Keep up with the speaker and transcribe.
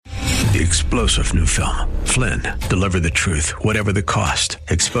the explosive new film, Flynn, Deliver the Truth, Whatever the Cost,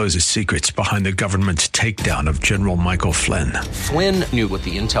 exposes secrets behind the government's takedown of General Michael Flynn. Flynn knew what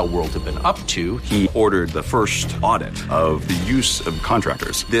the intel world had been up to. He ordered the first audit of the use of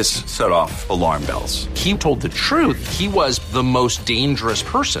contractors. This set off alarm bells. He told the truth. He was the most dangerous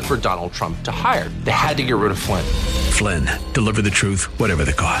person for Donald Trump to hire. They had to get rid of Flynn. Flynn, Deliver the Truth, Whatever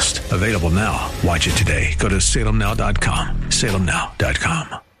the Cost. Available now. Watch it today. Go to salemnow.com.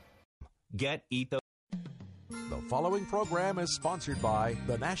 salemnow.com. Get Ethos. The following program is sponsored by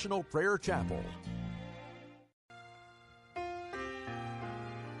the National Prayer Chapel.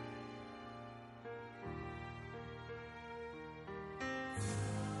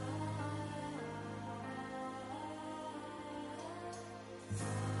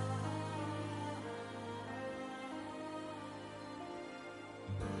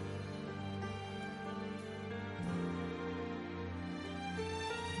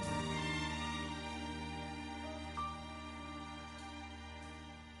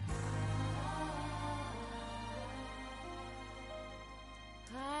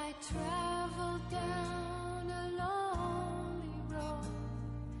 Traveled down a lonely road,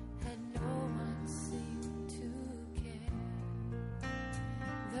 and no one seemed to care.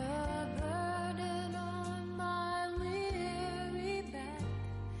 The burden on my weary back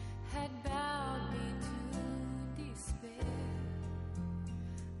had bowed me to despair.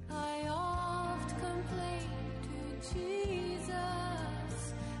 I oft complained to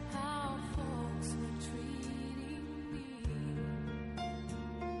Jesus how folks were treating me.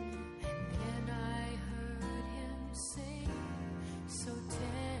 So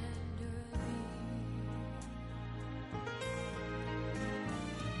tenderly,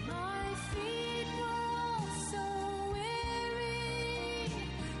 my feet were all so weary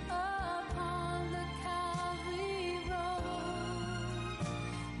upon the Calvary road.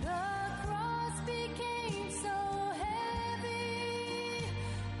 The cross became so heavy,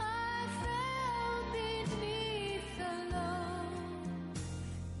 I fell beneath the load.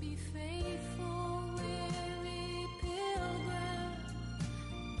 Be faithful, weary pilgrim.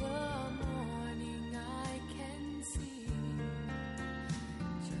 The morning I can see.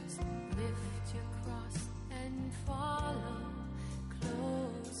 Just lift your cross and follow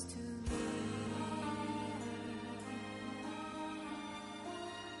close to me.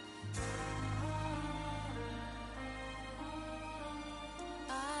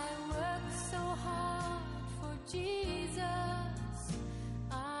 I work so hard for Jesus.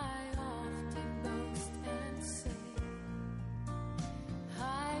 I often boast and say,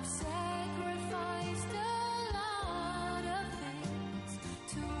 I've sacrificed a lot of things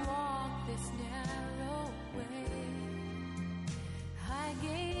to walk this narrow way. I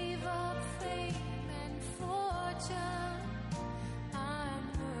gave up fame and fortune. I'm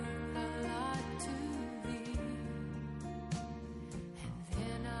worth a lot to thee. And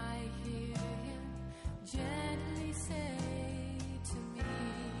then I hear him gently say to me,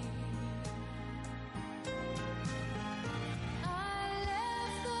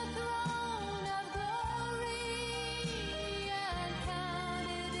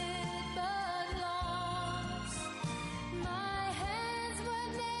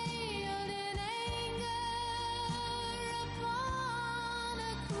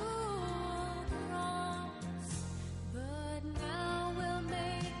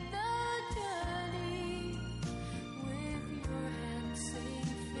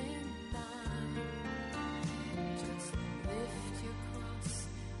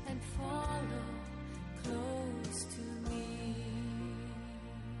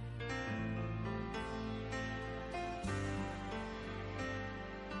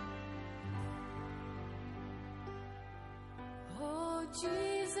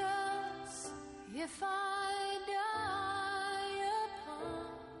 Jesus, if I die upon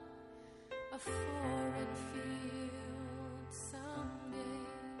a foreign field someday,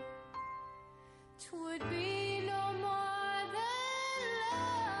 'twould be no more than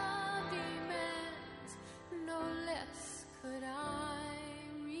love demands, no less could I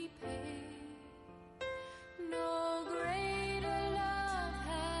repay. No greater love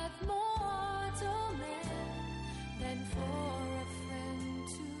hath mortal man than for a friend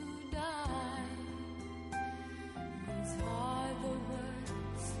to die. These are the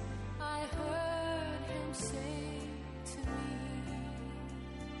words I heard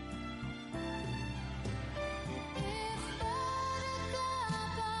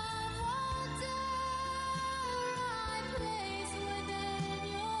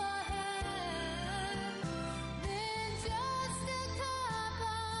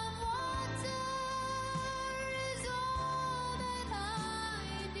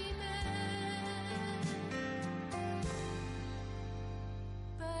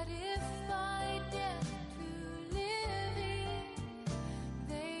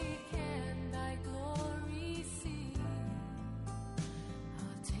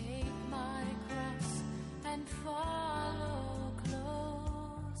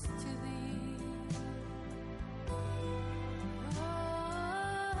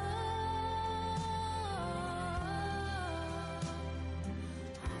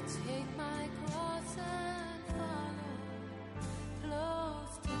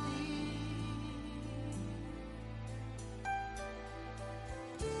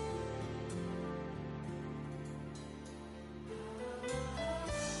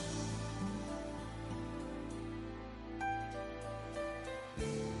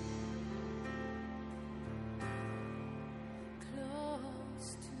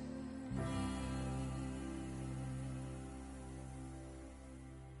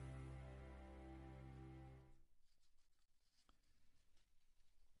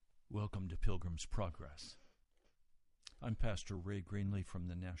Welcome to Pilgrim's Progress. I'm Pastor Ray Greenlee from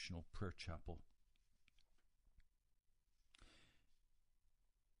the National Prayer Chapel.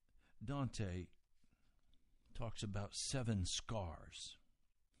 Dante talks about 7 scars.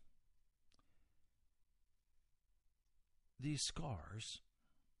 These scars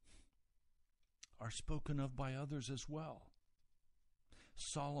are spoken of by others as well.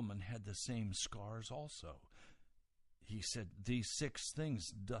 Solomon had the same scars also. He said, "These 6 things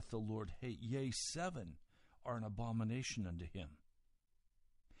doth the Lord hate, yea, 7 are an abomination unto him."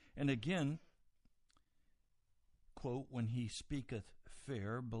 And again, quote, "When he speaketh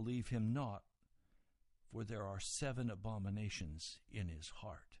fair, believe him not, for there are 7 abominations in his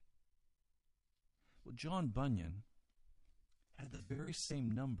heart." Well, John Bunyan had the very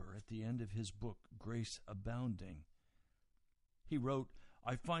same number at the end of his book, Grace Abounding. He wrote,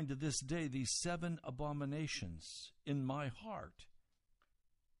 "I find to this day these 7 abominations in my heart."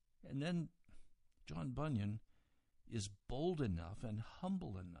 And then John Bunyan is bold enough and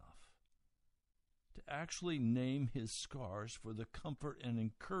humble enough to actually name his scars for the comfort and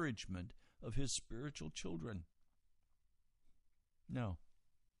encouragement of his spiritual children. Now,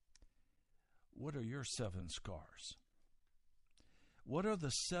 what are your 7 scars? What are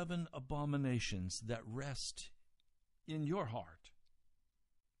the 7 abominations that rest in your heart?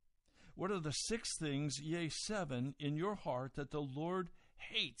 What are the 6 things, yea, 7, in your heart that the Lord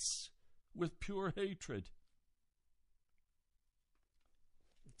hates with pure hatred?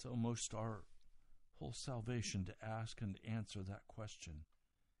 It's almost our whole salvation to ask and answer that question,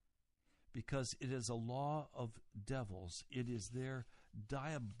 because it is a law of devils. It is their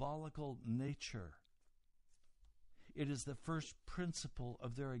diabolical nature. It is the first principle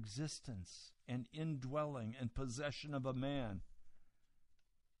of their existence and indwelling and possession of a man.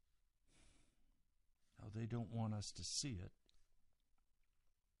 Now, they don't want us to see it,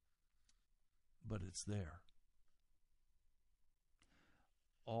 but it's there.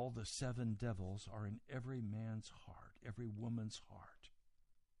 All the 7 devils are in every man's heart, every woman's heart.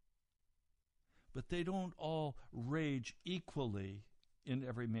 But they don't all rage equally in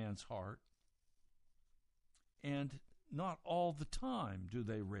every man's heart. And not all the time do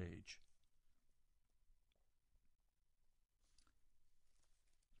they rage.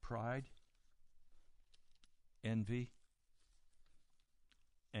 Pride, envy,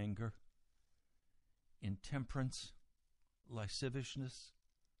 anger, intemperance, lasciviousness,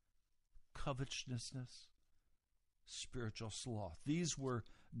 covetousness, spiritual sloth. These were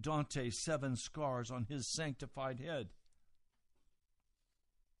Dante's 7 scars on his sanctified head.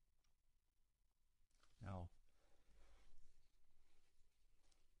 Now,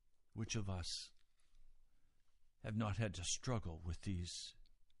 which of us have not had to struggle with these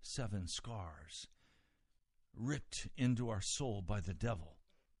 7 scars ripped into our soul by the devil?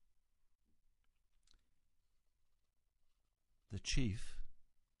 The chief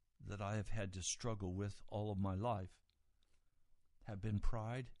that I have had to struggle with all of my life have been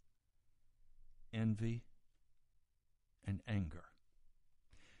pride, envy, and anger.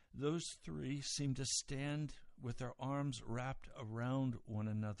 Those 3 seem to stand with their arms wrapped around one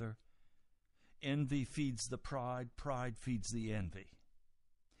another. Envy feeds the pride, pride feeds the envy.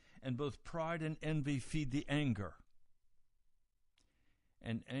 And both pride and envy feed the anger.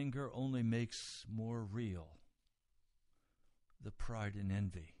 And anger only makes more real the pride and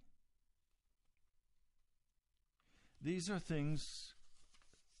envy. These are things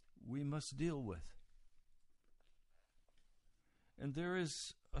we must deal with. And there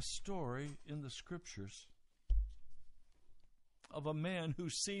is a story in the Scriptures of a man who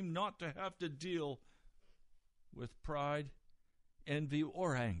seemed not to have to deal with pride, envy,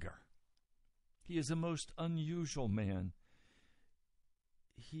 or anger. He is a most unusual man.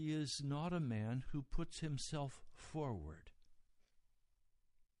 He is not a man who puts himself forward.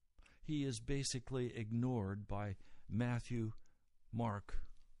 He is basically ignored by Matthew, Mark,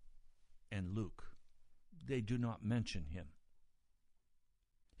 and Luke. They do not mention him.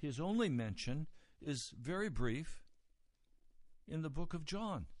 His only mention is very brief in the book of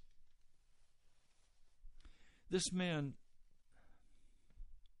John. This man,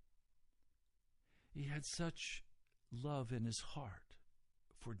 he had such love in his heart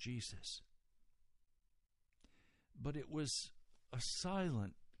for Jesus. But it was a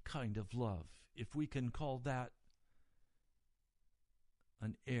silent kind of love, if we can call that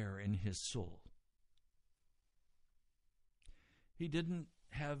an air in his soul. He didn't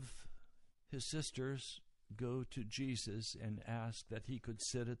have his sisters go to Jesus and ask that he could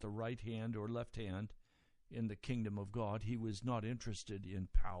sit at the right hand or left hand in the kingdom of God. He was not interested in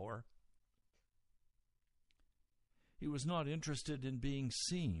power. He was not interested in being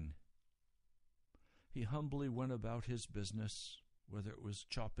seen He humbly went about his business, whether it was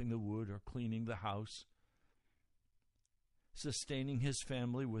chopping the wood or cleaning the house, sustaining his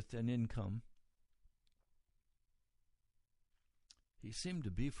family with an income. He seemed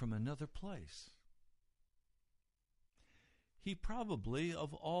to be from another place. He probably,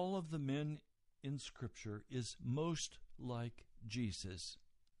 of all of the men in Scripture, is most like Jesus.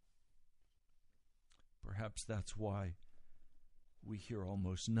 Perhaps that's why we hear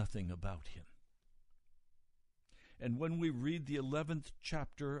almost nothing about him. And when we read the 11th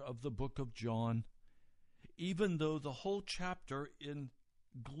chapter of the book of John, even though the whole chapter in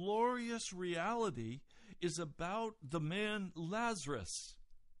glorious reality is about the man Lazarus,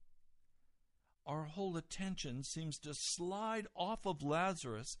 our whole attention seems to slide off of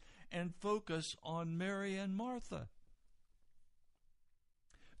Lazarus and focus on Mary and Martha.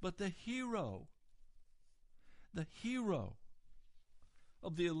 But the hero of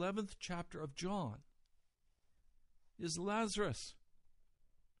the 11th chapter of John is Lazarus.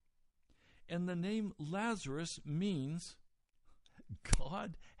 And the name Lazarus means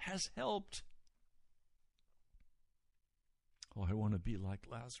God has helped. Oh, I want to be like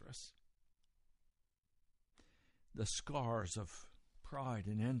Lazarus. The scars of pride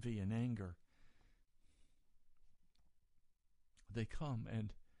and envy and anger, they come,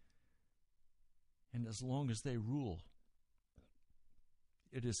 and as long as they rule,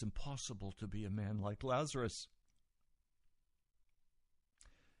 it is impossible to be a man like Lazarus.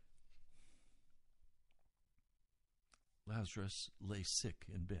 Lazarus lay sick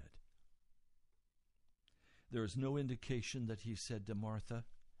in bed. There is no indication that he said to Martha,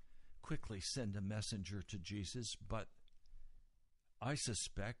 "Quickly send a messenger to Jesus," but I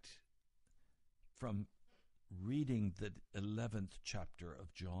suspect from reading the 11th chapter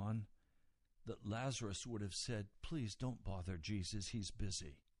of John that Lazarus would have said, "Please don't bother Jesus, he's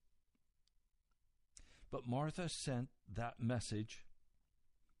busy." But Martha sent that message,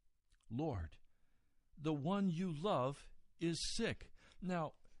 "Lord, the one you love is sick."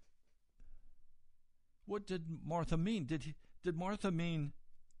 Now, what did Martha mean? Did Martha mean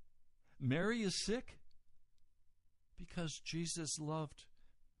Mary is sick? Because Jesus loved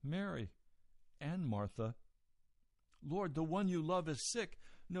Mary and Martha. "Lord, the one you love is sick."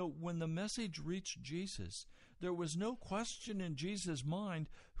 No, when the message reached Jesus, there was no question in Jesus' mind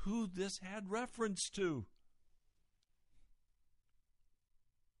who this had reference to.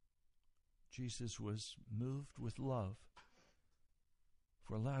 Jesus was moved with love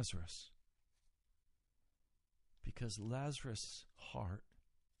for Lazarus because Lazarus' heart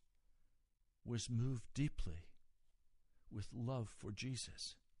was moved deeply with love for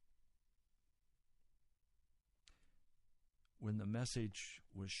Jesus. When the message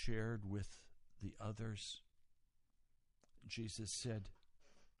was shared with the others, Jesus said,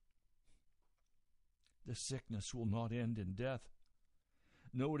 "The sickness will not end in death.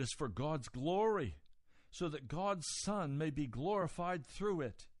 No, it is for God's glory, so that God's Son may be glorified through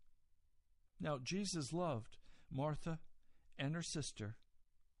it." Now, Jesus loved Martha and her sister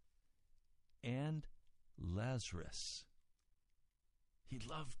and Lazarus. He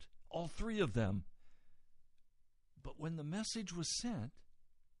loved all three of them. But when the message was sent,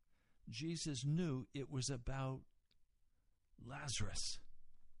 Jesus knew it was about Lazarus.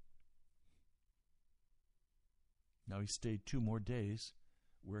 Now he stayed 2 more days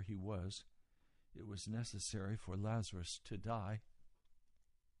where he was. It was necessary for Lazarus to die.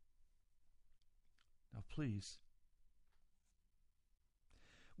 Now please,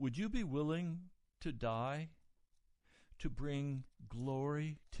 would you be willing to die to bring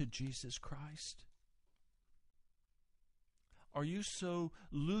glory to Jesus Christ? Are you so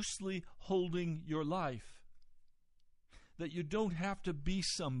loosely holding your life that you don't have to be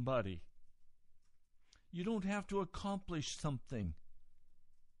somebody? You don't have to accomplish something.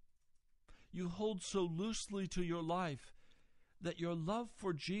 You hold so loosely to your life that your love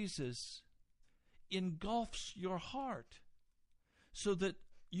for Jesus engulfs your heart so that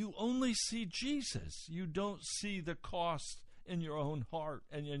you only see Jesus. You don't see the cost in your own heart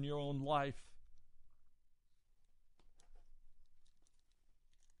and in your own life.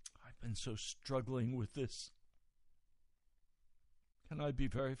 I've been so struggling with this. Can I be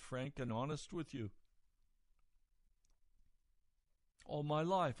very frank and honest with you? All my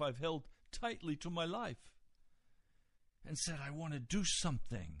life I've held tightly to my life and said, I want to do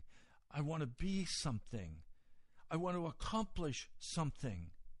something. I want to be something. I want to accomplish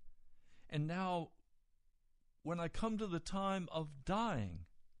something. And now, when I come to the time of dying,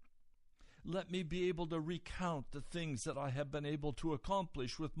 let me be able to recount the things that I have been able to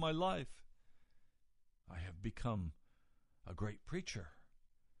accomplish with my life. I have become a great preacher.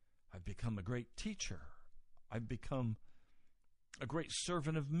 I've become a great teacher. I've become a great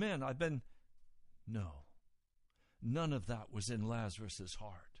servant of men. No, none of that was in Lazarus'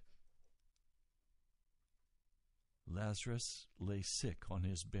 heart. Lazarus lay sick on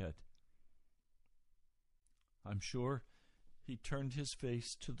his bed. I'm sure he turned his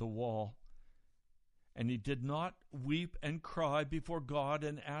face to the wall, and he did not weep and cry before God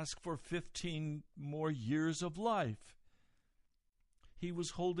and ask for 15 more years of life. He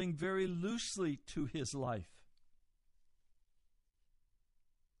was holding very loosely to his life.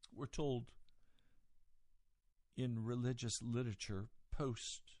 We're told in religious literature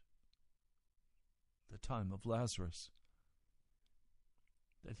post the time of Lazarus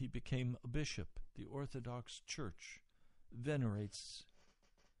that he became a bishop. The Orthodox Church venerates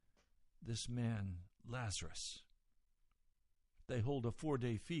this man, Lazarus. They hold a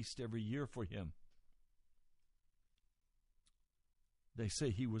 4-day feast every year for him. They say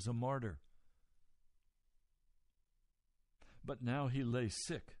he was a martyr. But now he lay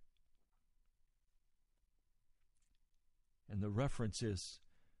sick. And the reference is,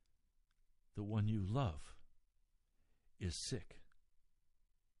 the one you love is sick.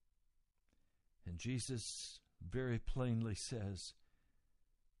 And Jesus very plainly says,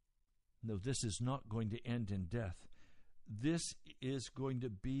 no, this is not going to end in death. This is going to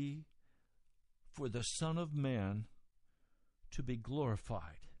be for the Son of Man to be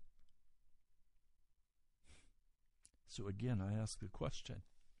glorified. So again, I ask the question,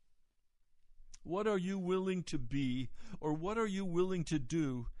 what are you willing to be, or what are you willing to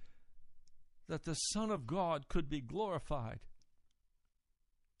do that the Son of God could be glorified,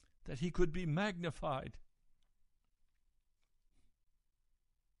 that he could be magnified?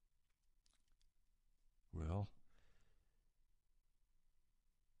 Well,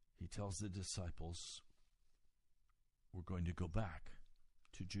 he tells the disciples, we're going to go back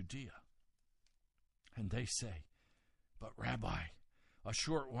to Judea. And they say, but Rabbi, a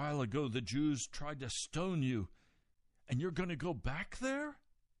short while ago the Jews tried to stone you, and you're going to go back there?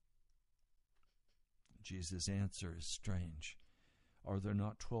 Jesus' answer is strange. Are there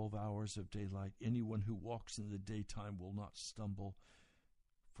not 12 hours of daylight? Anyone who walks in the daytime will not stumble,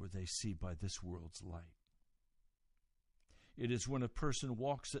 for they see by this world's light. It is when a person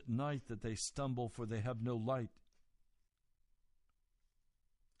walks at night that they stumble, for they have no light.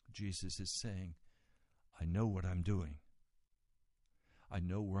 Jesus is saying, I know what I'm doing. I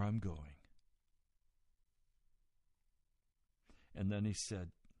know where I'm going. And then he said,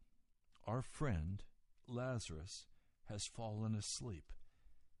 our friend Lazarus has fallen asleep,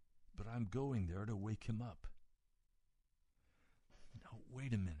 but I'm going there to wake him up. Now,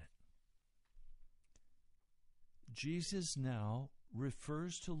 wait a minute. Jesus now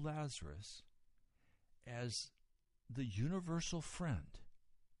refers to Lazarus as the universal friend,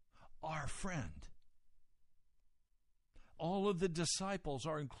 our friend. All of the disciples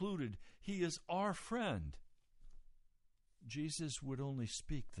are included. He is our friend. Jesus would only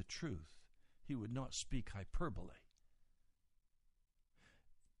speak the truth. He would not speak hyperbole.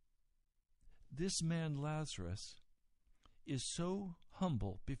 This man, Lazarus, is so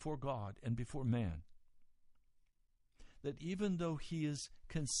humble before God and before man that even though he is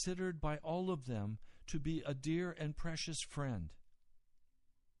considered by all of them to be a dear and precious friend,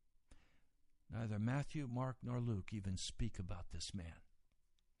 neither Matthew, Mark, nor Luke even speak about this man.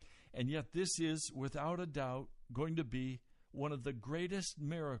 And yet this is, without a doubt, going to be one of the greatest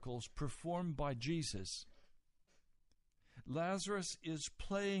miracles performed by Jesus. Lazarus is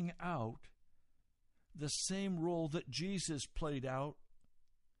playing out the same role that Jesus played out,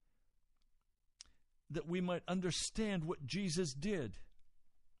 that we might understand what Jesus did.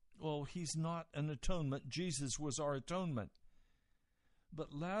 Well, he's not an atonement. Jesus was our atonement.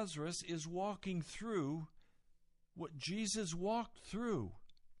 But Lazarus is walking through what Jesus walked through.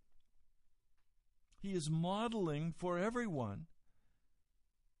 He is modeling for everyone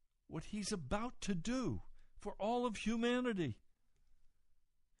what he's about to do for all of humanity.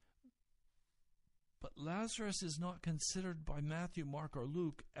 But Lazarus is not considered by Matthew, Mark, or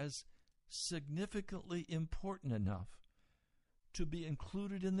Luke as significantly important enough to be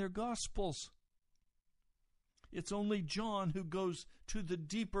included in their Gospels. It's only John who goes to the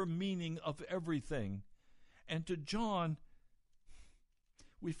deeper meaning of everything. And to John,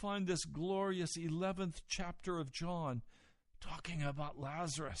 we find this glorious 11th chapter of John talking about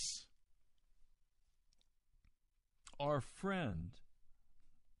Lazarus. Our friend,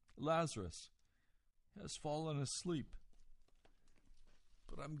 Lazarus, has fallen asleep,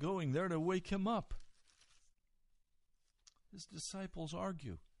 but I'm going there to wake him up. His disciples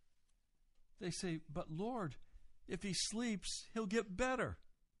argue. They say, but Lord, if he sleeps, he'll get better.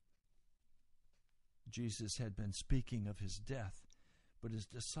 Jesus had been speaking of his death, but his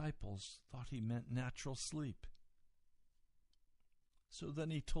disciples thought he meant natural sleep. So then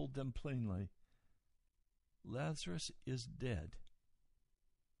he told them plainly, Lazarus is dead.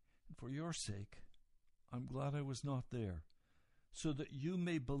 And for your sake, I'm glad I was not there, so that you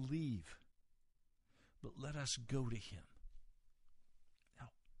may believe. But let us go to him.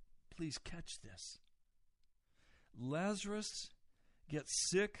 Now, please catch this. Lazarus gets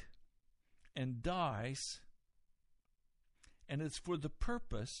sick and dies, and it's for the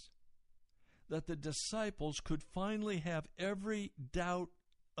purpose that the disciples could finally have every doubt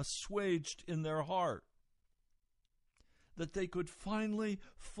assuaged in their heart, that they could finally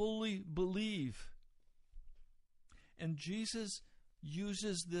fully believe. And Jesus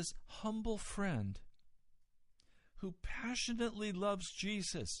uses this humble friend who passionately loves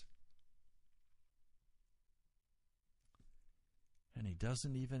Jesus. And he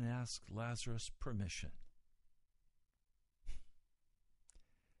doesn't even ask Lazarus permission.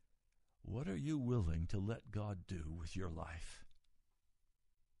 What are you willing to let God do with your life?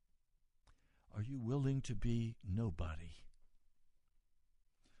 Are you willing to be nobody?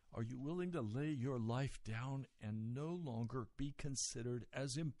 Are you willing to lay your life down and no longer be considered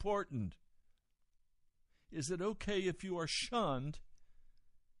as important? Is it okay if you are shunned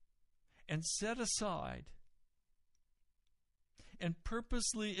and set aside and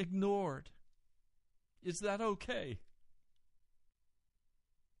purposely ignored? Is that okay?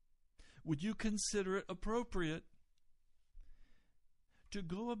 Would you consider it appropriate to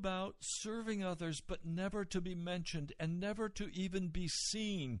go about serving others but never to be mentioned and never to even be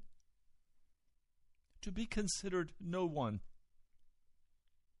seen? To be considered no one?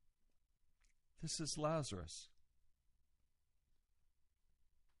 This is Lazarus.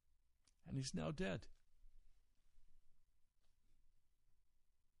 And he's now dead.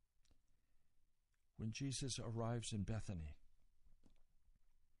 When Jesus arrives in Bethany,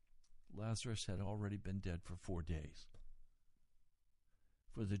 Lazarus had already been dead for 4 days.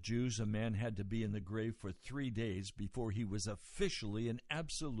 For the Jews, a man had to be in the grave for 3 days before he was officially and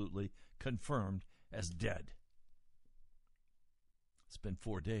absolutely confirmed as dead. It's been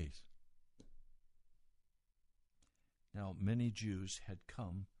 4 days. Now, many Jews had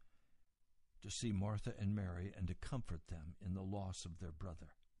come to see Martha and Mary and to comfort them in the loss of their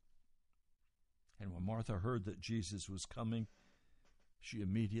brother. And when Martha heard that Jesus was coming, she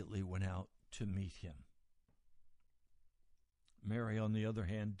immediately went out to meet him. Mary, on the other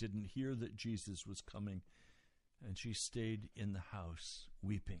hand, didn't hear that Jesus was coming, and she stayed in the house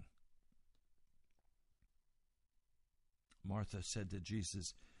weeping. Martha said to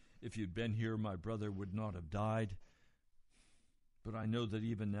Jesus, "If you'd been here, my brother would not have died. But I know that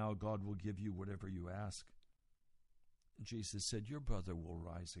even now God will give you whatever you ask." And Jesus said, "Your brother will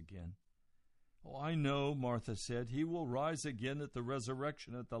rise again." "Oh, I know," Martha said. "He will rise again at the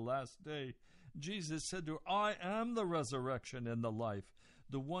resurrection at the last day." Jesus said to her, "I am the resurrection and the life.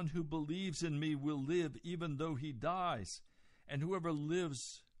 The one who believes in me will live even though he dies. And whoever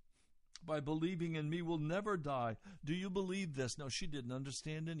lives by believing in me will never die. Do you believe this?" Now, she didn't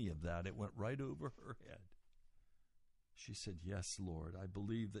understand any of that. It went right over her head. She said, "Yes, Lord, I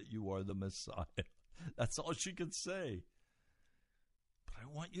believe that you are the Messiah." That's all she could say. But I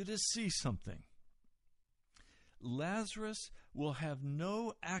want you to see something. Lazarus will have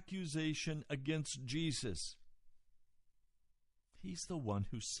no accusation against Jesus. He's the one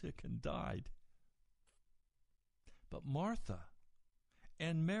who's sick and died. But Martha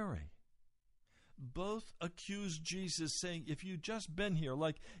and Mary both accused Jesus, saying, "If you'd just been here,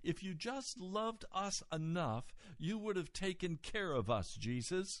 like if you just loved us enough, you would have taken care of us,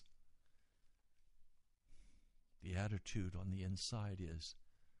 Jesus." The attitude on the inside is,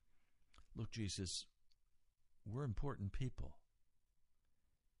 "Look, Jesus, we're important people,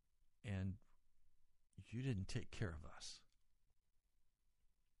 and you didn't take care of us."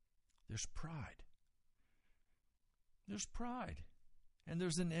 There's pride. There's pride. And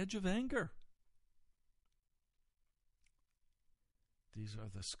there's an edge of anger. These are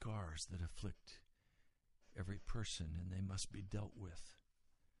the scars that afflict every person, and they must be dealt with.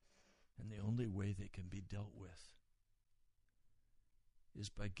 And the only way they can be dealt with is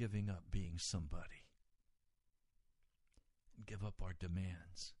by giving up being somebody. And give up our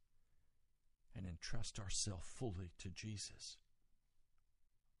demands and entrust ourselves fully to Jesus.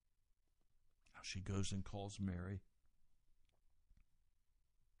 Now she goes and calls Mary.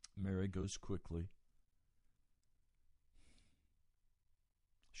 Mary goes quickly.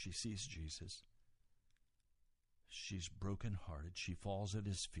 She sees Jesus. She's brokenhearted. She falls at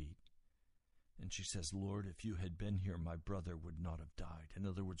his feet And she says, Lord, if you had been here, my brother would not have died. In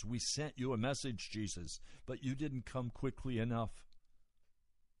other words, we sent you a message, Jesus, but you didn't come quickly enough.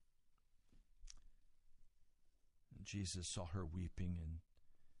 And Jesus saw her weeping,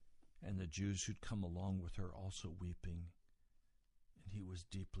 and the Jews who'd come along with her also weeping, and he was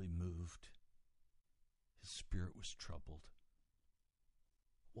deeply moved. His spirit was troubled.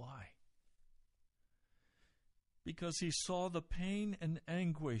 Why? Because he saw the pain and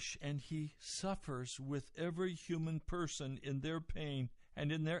anguish, and he suffers with every human person in their pain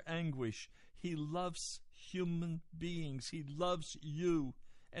and in their anguish. He loves human beings. He loves you,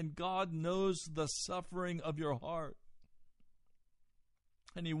 and God knows the suffering of your heart.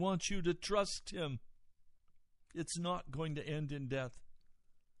 And he wants you to trust him. It's not going to end in death.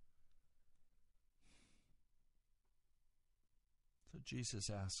 So Jesus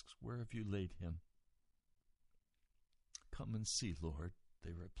asks, where have you laid him? Come and see, Lord,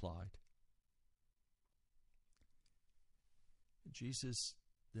 they replied. Jesus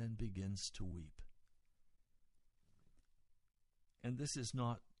then begins to weep. And this is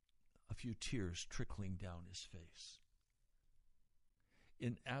not a few tears trickling down his face.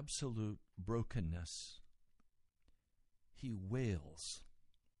 In absolute brokenness, he wails.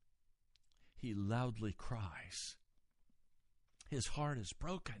 He loudly cries. His heart is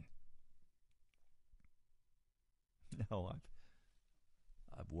broken. Now,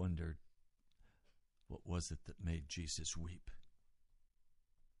 I've wondered, what was it that made Jesus weep?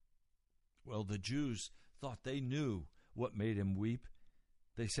 Well, the Jews thought they knew what made him weep.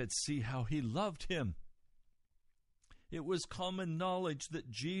 They said, see how he loved him. It was common knowledge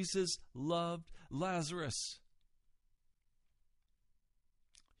that Jesus loved Lazarus,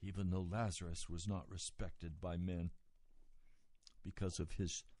 even though Lazarus was not respected by men because of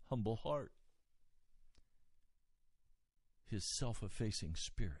his humble heart, his self-effacing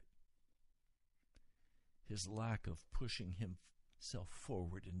spirit, his lack of pushing himself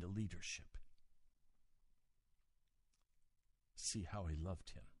forward into leadership. See how he loved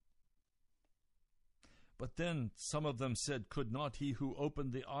him. But then some of them said, could not he who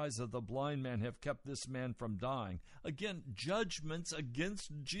opened the eyes of the blind man have kept this man from dying? Again, judgments against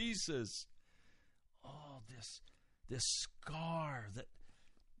Jesus. Oh, this scar that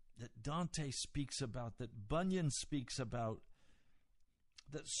Dante speaks about, that Bunyan speaks about,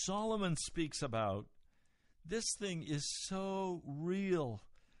 that Solomon speaks about. This thing is so real.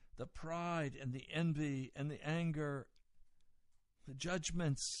 The pride and the envy and the anger, the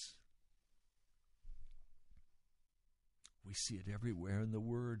judgments. We see it everywhere in the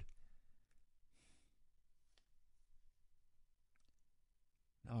Word.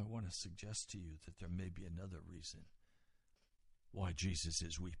 Now I want to suggest to you that there may be another reason why Jesus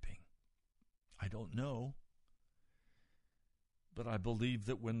is weeping. I don't know. But I believe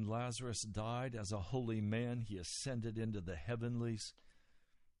that when Lazarus died as a holy man, he ascended into the heavenlies.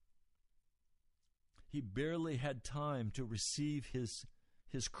 He barely had time to receive his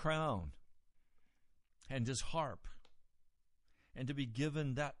crown and his harp, and to be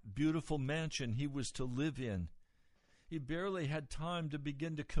given that beautiful mansion he was to live in. He barely had time to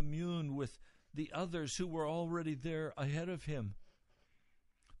begin to commune with the others who were already there ahead of him.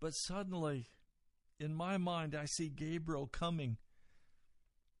 But suddenly, in my mind, I see Gabriel coming.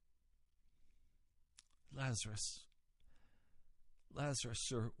 Lazarus,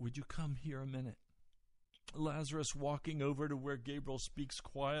 sir, would you come here a minute? Lazarus walking over to where Gabriel speaks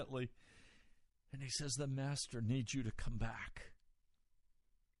quietly, and he says, the master needs you to come back.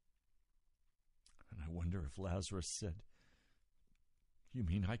 And I wonder if Lazarus said, you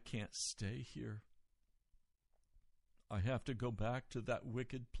mean I can't stay here? I have to go back to that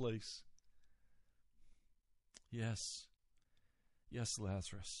wicked place. Yes,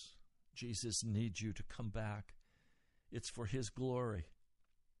 Lazarus, Jesus needs you to come back. It's for his glory.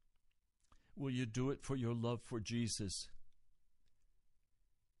 Will you do it for your love for Jesus?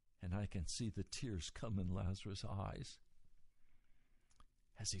 And I can see the tears come in Lazarus' eyes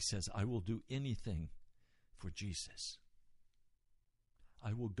as he says, I will do anything for Jesus.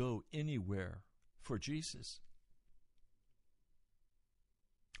 I will go anywhere for Jesus.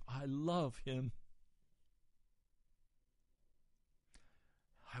 I love him.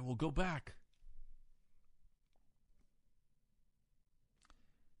 I will go back.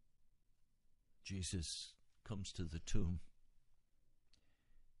 Jesus comes to the tomb.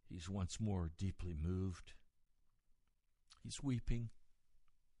 He's once more deeply moved. He's weeping.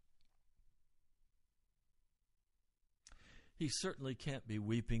 He certainly can't be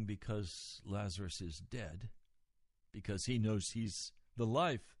weeping because Lazarus is dead, because he knows he's the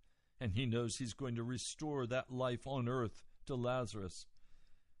life, and he knows he's going to restore that life on earth to Lazarus.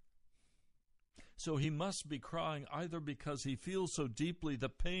 So he must be crying either because he feels so deeply the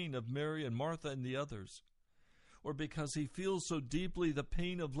pain of Mary and Martha and the others, or because he feels so deeply the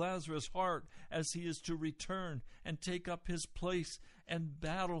pain of Lazarus' heart as he is to return and take up his place and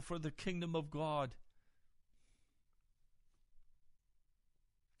battle for the kingdom of God.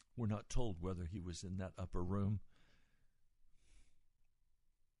 We're not told whether he was in that upper room,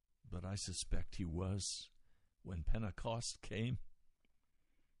 but I suspect he was when Pentecost came.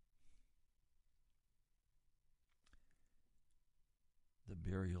 The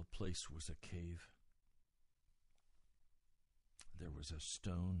burial place was a cave. There was a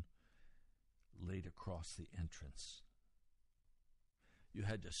stone laid across the entrance. You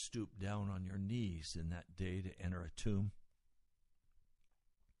had to stoop down on your knees in that day to enter a tomb.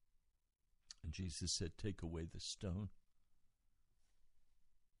 And Jesus said, "Take away the stone."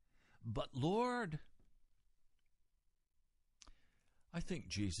 But Lord, I think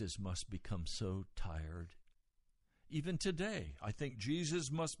Jesus must become so tired. Even today, I think Jesus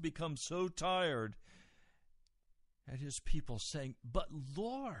must become so tired at his people saying, but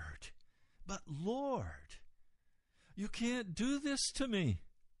Lord, you can't do this to me.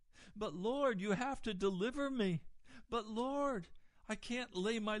 But Lord, you have to deliver me. But Lord, I can't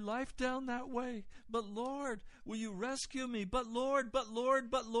lay my life down that way. But Lord, will you rescue me? But Lord.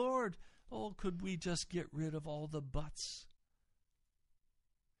 Oh, could we just get rid of all the buts?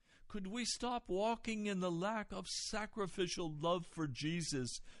 Could we stop walking in the lack of sacrificial love for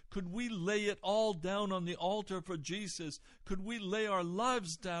Jesus? Could we lay it all down on the altar for Jesus? Could we lay our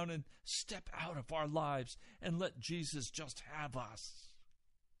lives down and step out of our lives and let Jesus just have us?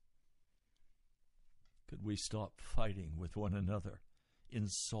 Could we stop fighting with one another,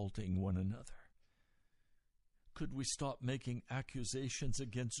 insulting one another? Could we stop making accusations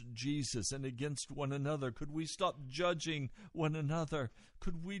against Jesus and against one another? Could we stop judging one another?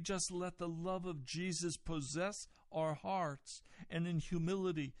 Could we just let the love of Jesus possess our hearts and in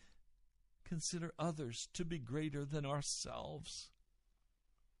humility consider others to be greater than ourselves?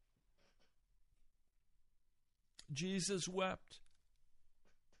 Jesus wept.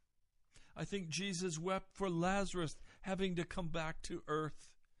 I think Jesus wept for Lazarus having to come back to earth.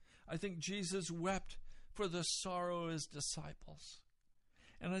 I think Jesus wept for the sorrow of his disciples.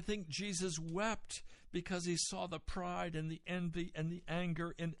 And I think Jesus wept because he saw the pride and the envy and the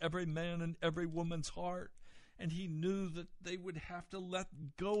anger in every man and every woman's heart. And he knew that they would have to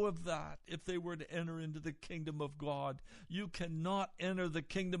let go of that if they were to enter into the kingdom of God. You cannot enter the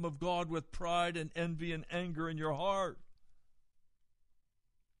kingdom of God with pride and envy and anger in your heart.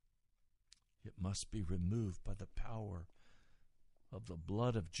 It must be removed by the power of the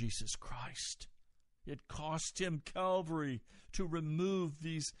blood of Jesus Christ. It cost him Calvary to remove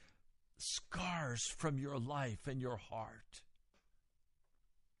these scars from your life and your heart.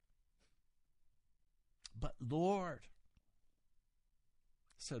 But Lord,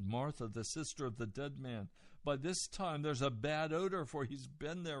 said Martha, the sister of the dead man, by this time there's a bad odor, for he's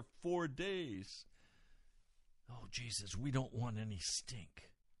been there 4 days. Oh, Jesus, we don't want any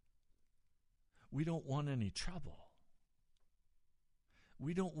stink. We don't want any trouble.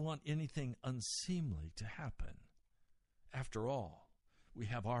 We don't want anything unseemly to happen. After all, we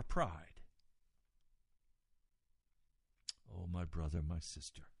have our pride. Oh, my brother, my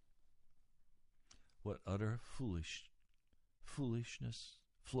sister, what utter foolishness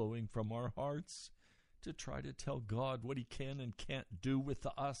flowing from our hearts to try to tell God what he can and can't do with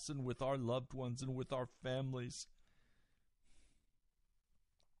us and with our loved ones and with our families.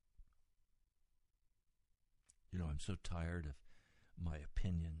 You know, I'm so tired of my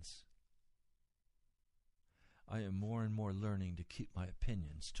opinions. I am more and more learning to keep my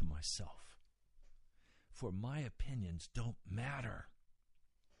opinions to myself. For my opinions don't matter.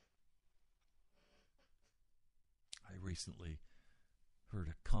 I recently heard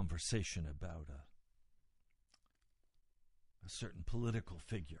a conversation about a certain political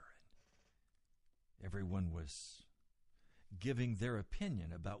figure. Everyone was giving their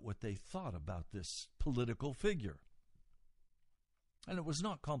opinion about what they thought about this political figure. And it was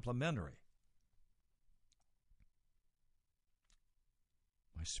not complimentary.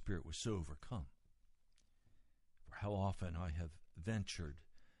 My spirit was so overcome. For how often I have ventured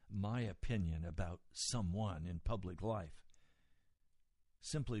my opinion about someone in public life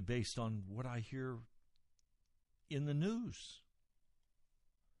simply based on what I hear in the news,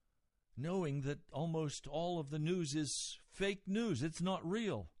 knowing that almost all of the news is fake news. It's not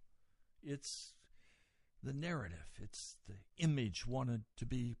real. It's the narrative. It's the image wanted to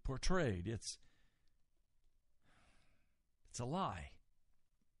be portrayed. It's a lie.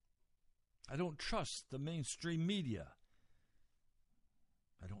 I don't trust the mainstream media.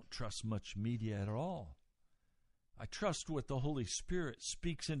 I don't trust much media at all. I trust what the Holy Spirit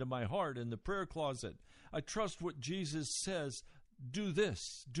speaks into my heart in the prayer closet. I trust what Jesus says, do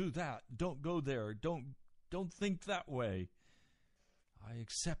this, do that, don't go there, don't think that way. I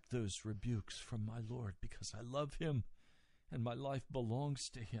accept those rebukes from my Lord because I love him and my life belongs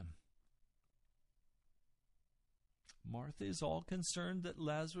to him. Martha is all concerned that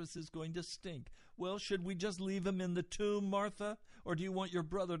Lazarus is going to stink. Well, should we just leave him in the tomb, Martha? Or do you want your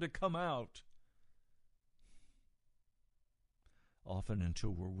brother to come out? Often,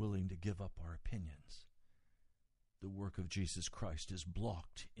 until we're willing to give up our opinions, the work of Jesus Christ is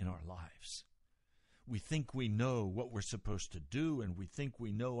blocked in our lives. We think we know what we're supposed to do, and we think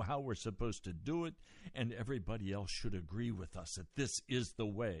we know how we're supposed to do it, and everybody else should agree with us that this is the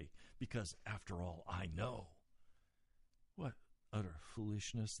way, because after all, I know. What utter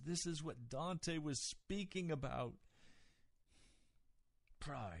foolishness. This is what Dante was speaking about.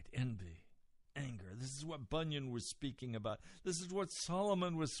 Pride, envy, anger. This is what Bunyan was speaking about. This is what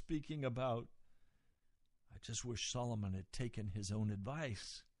Solomon was speaking about. I just wish Solomon had taken his own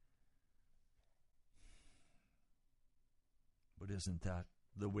advice. But isn't that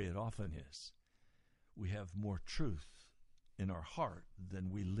the way it often is? We have more truth in our heart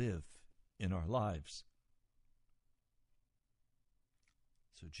than we live in our lives.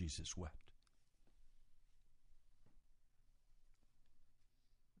 So Jesus wept.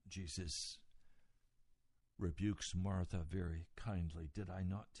 Jesus rebukes Martha very kindly. Did I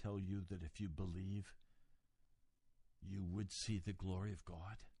not tell you that if you believe, you would see the glory of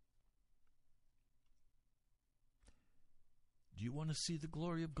God? Do you want to see the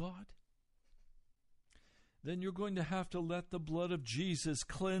glory of God? Then you're going to have to let the blood of Jesus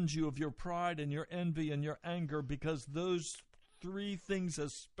cleanse you of your pride and your envy and your anger, because those three things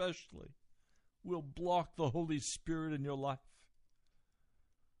especially will block the Holy Spirit in your life.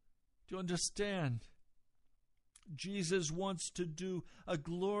 Do you understand? Jesus wants to do a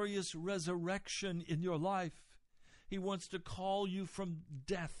glorious resurrection in your life. He wants to call you from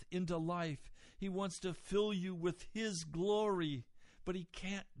death into life. He wants to fill you with his glory. But he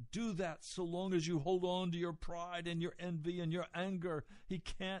can't do that so long as you hold on to your pride and your envy and your anger. He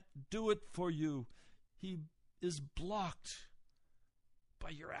can't do it for you. He is blocked by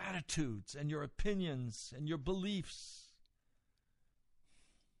your attitudes and your opinions and your beliefs.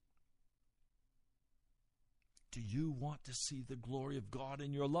 Do you want to see the glory of God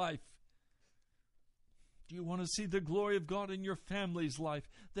in your life? Do you want to see the glory of God in your family's life?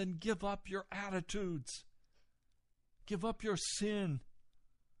 Then give up your attitudes. Give up your sin.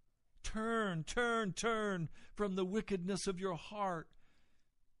 Turn from the wickedness of your heart.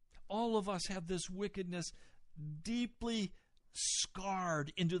 All of us have this wickedness deeply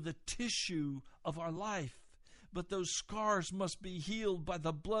scarred into the tissue of our life. But those scars must be healed by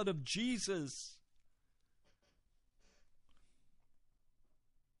the blood of Jesus.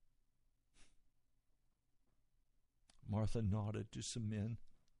 Martha nodded to some men.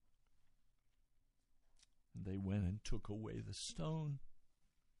 And they went and took away the stone.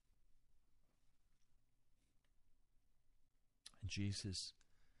 And Jesus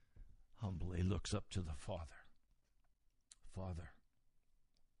humbly looks up to the Father. Father,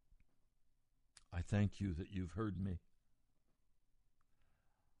 I thank you that you've heard me.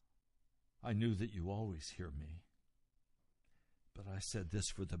 I knew that you always hear me. But I said this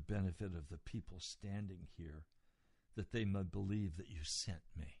for the benefit of the people standing here, that they may believe that you sent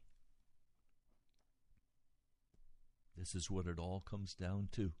me. This is what it all comes down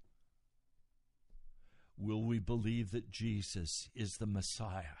to. Will we believe that Jesus is the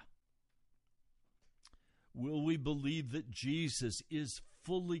Messiah? Will we believe that Jesus is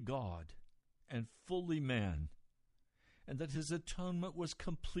fully God and fully man, and that his atonement was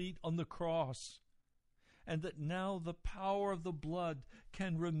complete on the cross, and that now the power of the blood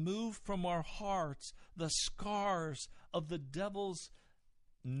can remove from our hearts the scars of the devil's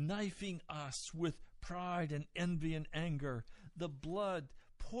knifing us with pride and envy and anger? The blood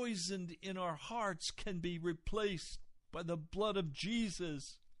poisoned in our hearts can be replaced by the blood of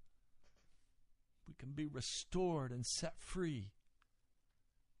Jesus. We can be restored and set free.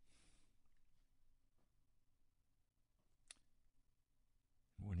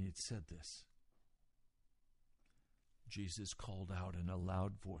 When he had said this, Jesus called out in a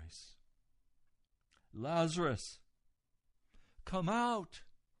loud voice, Lazarus, come out.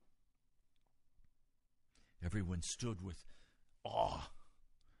 Everyone stood with awe.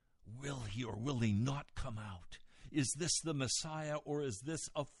 Will he or will he not come out? Is this the Messiah, or is this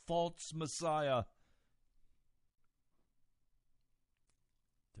a false Messiah?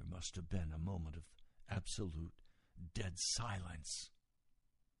 There must have been a moment of absolute dead silence.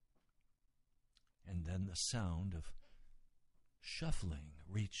 then the sound of shuffling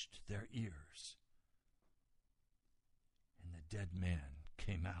reached their ears, and the dead man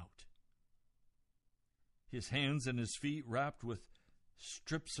came out, his hands and his feet wrapped with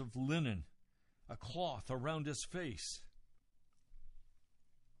strips of linen, a cloth around his face.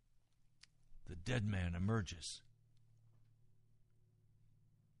 The dead man emerges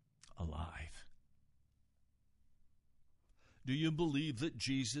alive. Do you believe that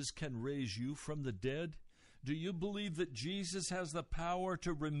Jesus can raise you from the dead? Do you believe that Jesus has the power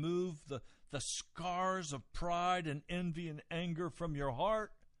to remove the scars of pride and envy and anger from your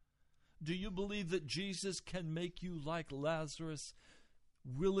heart? Do you believe that Jesus can make you like Lazarus,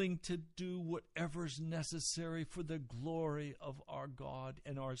 willing to do whatever's necessary for the glory of our God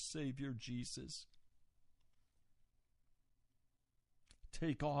and our Savior Jesus?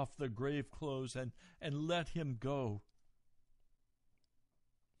 Take off the grave clothes and let him go.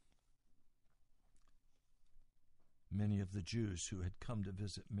 Many of the Jews who had come to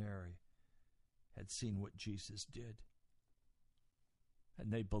visit Mary had seen what Jesus did,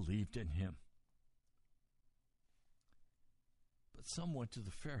 and they believed in him. But some went to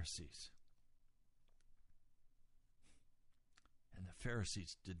the Pharisees, and the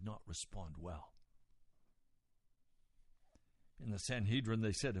Pharisees did not respond well. In the Sanhedrin,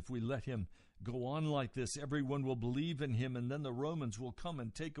 they said, if we let him go on like this, everyone will believe in him, and then the Romans will come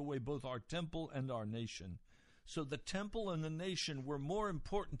and take away both our temple and our nation. So the temple and the nation were more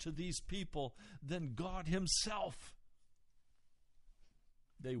important to these people than God himself.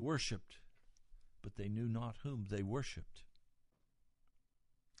 They worshipped, but they knew not whom they worshipped.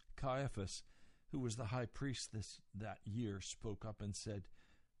 Caiaphas, who was the high priest that year, spoke up and said,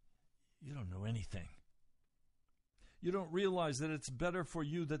 you don't know anything. You don't realize that it's better for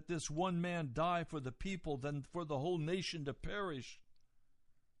you that this one man die for the people than for the whole nation to perish.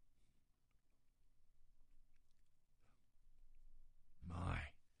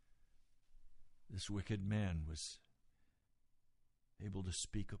 This wicked man was able to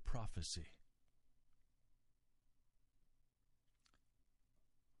speak a prophecy.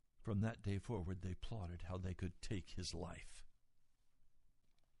 From that day forward, they plotted how they could take his life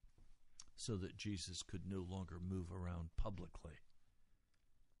so that Jesus could no longer move around publicly.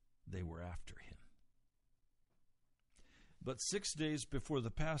 They were after him. But 6 days before the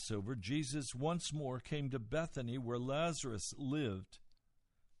Passover, Jesus once more came to Bethany, where Lazarus lived,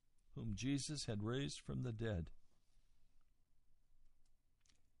 whom Jesus had raised from the dead.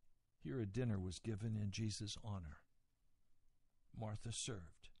 Here a dinner was given in Jesus' honor. Martha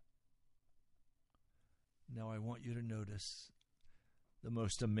served. Now I want you to notice the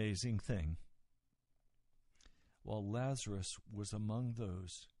most amazing thing. While Lazarus was among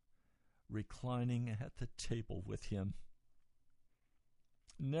those reclining at the table with him,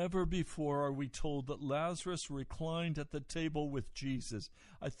 never before are we told that Lazarus reclined at the table with Jesus.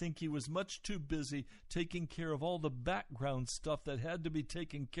 I think he was much too busy taking care of all the background stuff that had to be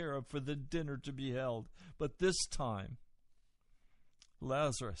taken care of for the dinner to be held. But this time,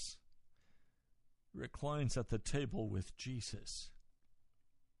 Lazarus reclines at the table with Jesus.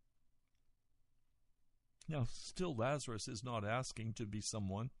 Now, still Lazarus is not asking to be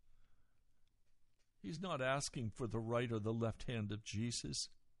someone. He's not asking for the right or the left hand of Jesus.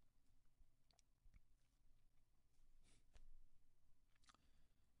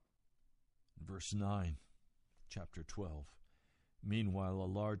 Verse 9, chapter 12. Meanwhile, a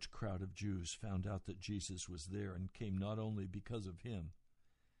large crowd of Jews found out that Jesus was there and came not only because of him,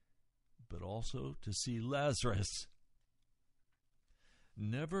 but also to see Lazarus.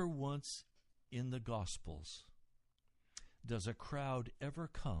 Never once in the Gospels does a crowd ever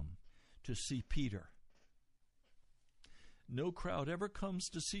come to see Peter. No crowd ever comes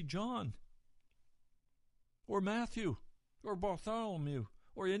to see John or Matthew or Bartholomew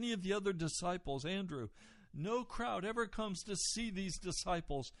or any of the other disciples, Andrew. No crowd ever comes to see these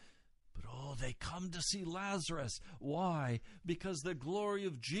disciples, but they come to see Lazarus. Why? Because the glory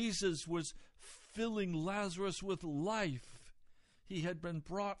of Jesus was filling Lazarus with life. He had been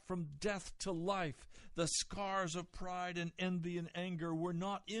brought from death to life. The scars of pride and envy and anger were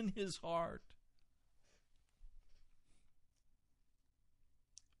not in his heart.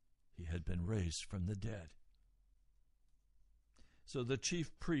 He had been raised from the dead. So the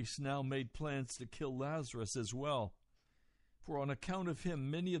chief priests now made plans to kill Lazarus as well. For on account of him,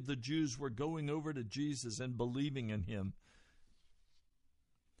 many of the Jews were going over to Jesus and believing in him.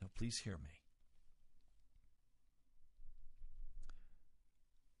 Now please hear me.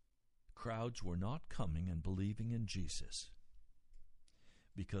 Crowds were not coming and believing in Jesus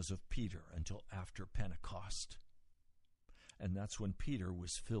because of Peter until after Pentecost. And that's when Peter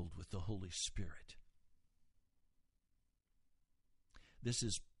was filled with the Holy Spirit. This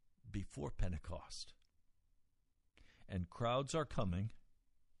is before Pentecost. And crowds are coming,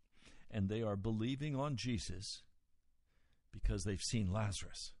 and they are believing on Jesus because they've seen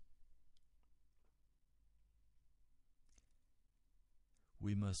Lazarus.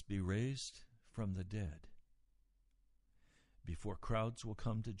 We must be raised from the dead before crowds will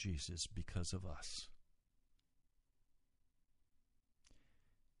come to Jesus because of us.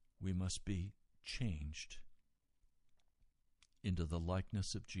 We must be changed into the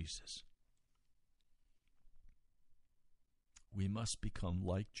likeness of Jesus. We must become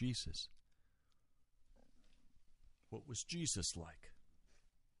like Jesus. What was Jesus like?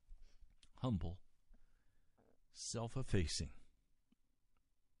 Humble, self-effacing,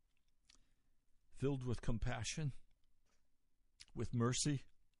 filled with compassion, with mercy,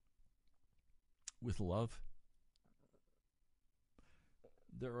 with love.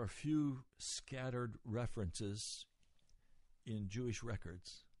 There are a few scattered references in Jewish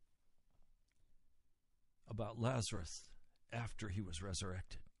records about Lazarus after he was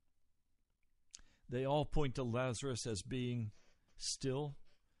resurrected. They all point to Lazarus as being still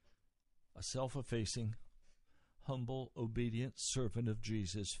a self-effacing, humble, obedient servant of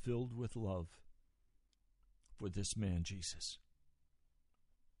Jesus, filled with love for this man, Jesus.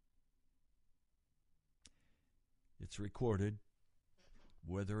 It's recorded.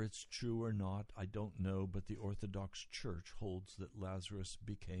 Whether it's true or not, I don't know, but the Orthodox Church holds that Lazarus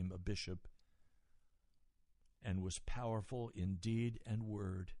became a bishop and was powerful in deed and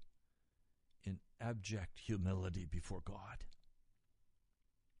word, in abject humility before God.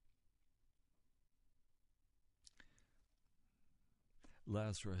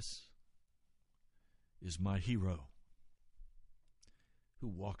 Lazarus is my hero who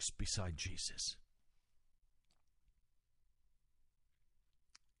walks beside Jesus.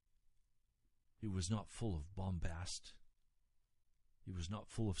 He was not full of bombast. He was not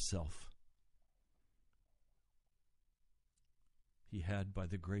full of self. He had, by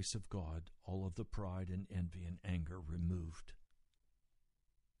the grace of God, all of the pride and envy and anger removed.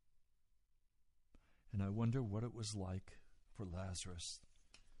 And I wonder what it was like for Lazarus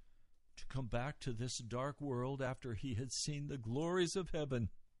to come back to this dark world after he had seen the glories of heaven.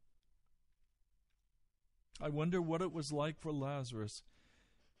 I wonder what it was like for Lazarus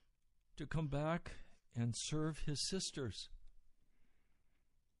to come back and serve his sisters.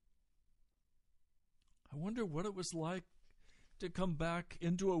 I wonder what it was like to come back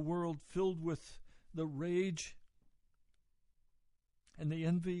into a world filled with the rage and the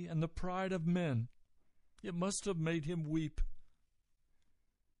envy and the pride of men. It must have made him weep.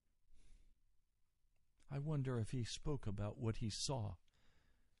 I wonder if he spoke about what he saw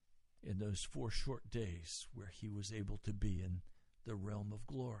in those 4 short days where he was able to be in the realm of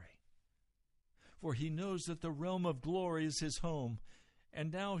glory. For he knows that the realm of glory is his home,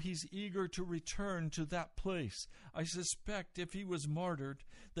 and now he's eager to return to that place. I suspect if he was martyred,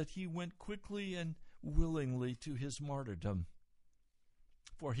 that he went quickly and willingly to his martyrdom,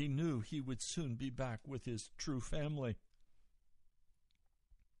 for he knew he would soon be back with his true family.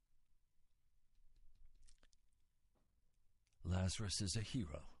 Lazarus is a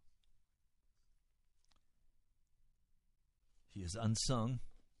hero. He is unsung.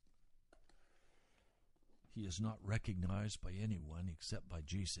 He is not recognized by anyone except by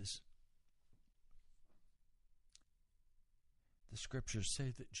Jesus. The scriptures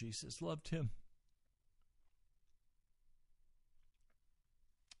say that Jesus loved him.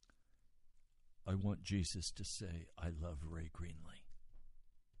 I want Jesus to say, I love Ray Greenlee.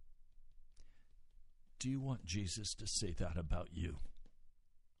 Do you want Jesus to say that about you?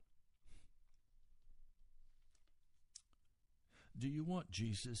 Do you want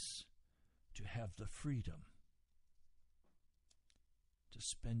Jesus to have the freedom to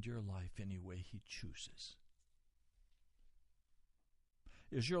spend your life any way he chooses?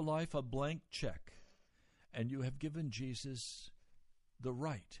 Is your life a blank check and you have given Jesus the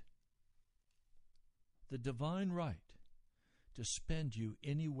right, the divine right, to spend you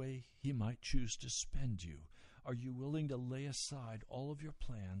any way he might choose to spend you? Are you willing to lay aside all of your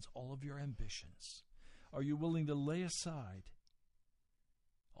plans, all of your ambitions? Are you willing to lay aside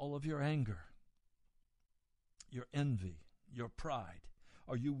all of your anger, your envy, your pride?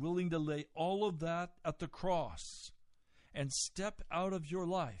 Are you willing to lay all of that at the cross and step out of your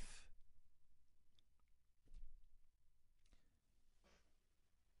life?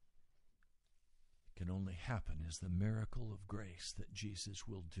 It can only happen as the miracle of grace that Jesus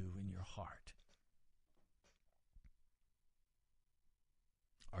will do in your heart.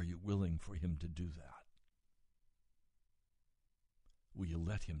 Are you willing for him to do that? Will you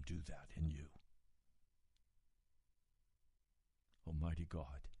let him do that in you? Oh, Almighty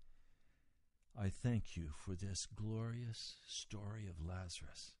God, I thank you for this glorious story of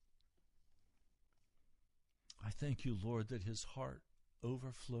Lazarus. I thank you, Lord, that his heart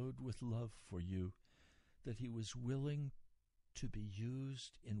overflowed with love for you, that he was willing to be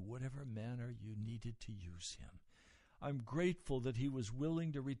used in whatever manner you needed to use him. I'm grateful that he was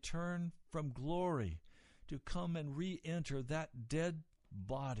willing to return from glory, to come and re-enter that dead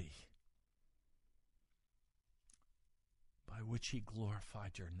body by which he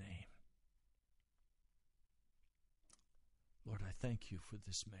glorified your name. Lord, I thank you for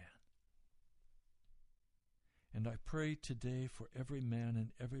this man. And I pray today for every man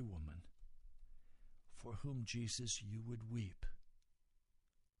and every woman for whom, Jesus, you would weep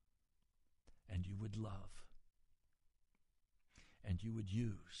and you would love and you would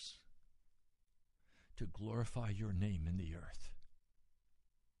use to glorify your name in the earth.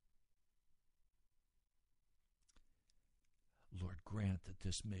 Lord, grant that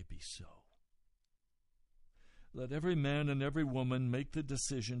this may be so. Let every man and every woman make the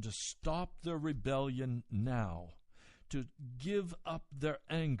decision to stop their rebellion now, to give up their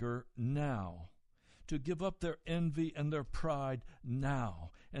anger now, to give up their envy and their pride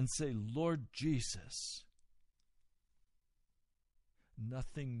now, and say, Lord Jesus,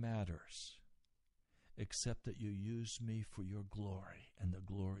 nothing matters except that you use me for your glory and the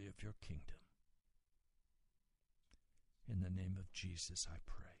glory of your kingdom. In the name of Jesus, I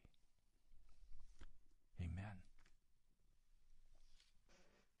pray. Amen.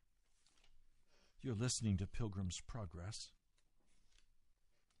 You're listening to Pilgrim's Progress.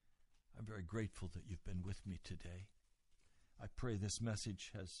 I'm very grateful that you've been with me today. I pray this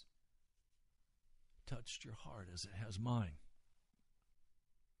message has touched your heart as it has mine.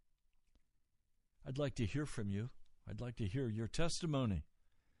 I'd like to hear from you. I'd like to hear your testimony.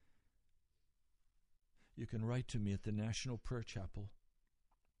 You can write to me at the National Prayer Chapel,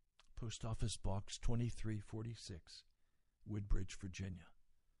 Post Office Box 2346, Woodbridge, Virginia,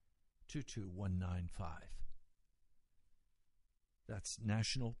 22195. That's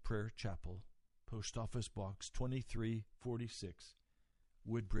National Prayer Chapel, Post Office Box 2346,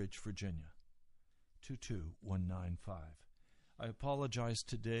 Woodbridge, Virginia, 22195. I apologize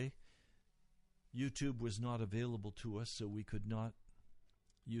today. YouTube was not available to us, so we could not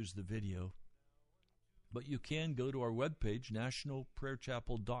use the video. But you can go to our webpage,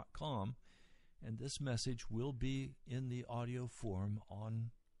 nationalprayerchapel.com, and this message will be in the audio form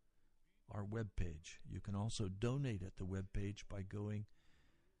on our webpage. You can also donate at the webpage by going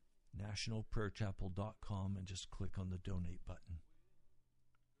nationalprayerchapel.com and just click on the donate button.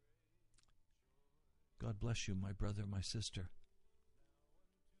 God bless you, my brother, my sister.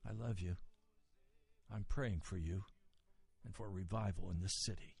 I love you. I'm praying for you and for revival in this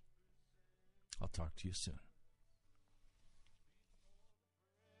city. I'll talk to you soon.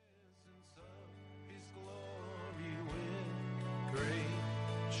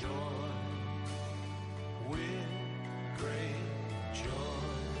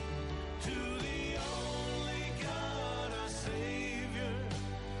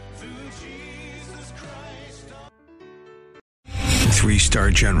 Three-star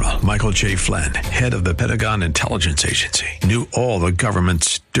General Michael J. Flynn, head of the Pentagon Intelligence Agency, knew all the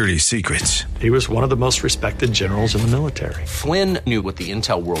government's dirty secrets. He was one of the most respected generals in the military. Flynn knew what the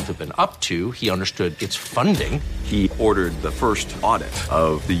intel world had been up to. He understood its funding. He ordered the first audit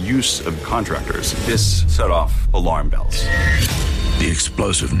of the use of contractors. This set off alarm bells. The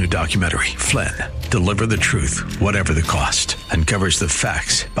explosive new documentary, Flynn, Deliver the Truth, Whatever the Cost, uncovers the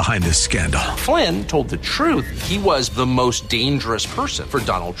facts behind this scandal. Flynn told the truth. He was the most dangerous person for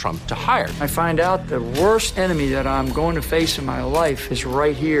Donald Trump to hire. I find out the worst enemy that I'm going to face in my life is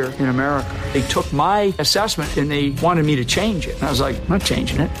right here in America. They took my assessment and they wanted me to change it. And I was like, I'm not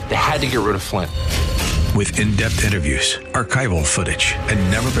changing it. They had to get rid of Flynn. With in-depth interviews, archival footage,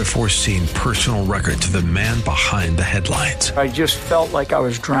 and never-before-seen personal records of the man behind the headlines. I just felt like I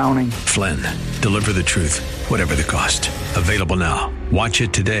was drowning. Flynn, Deliver the Truth, Whatever the Cost. Available now. Watch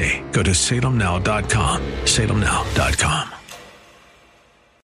it today. Go to salemnow.com. salemnow.com.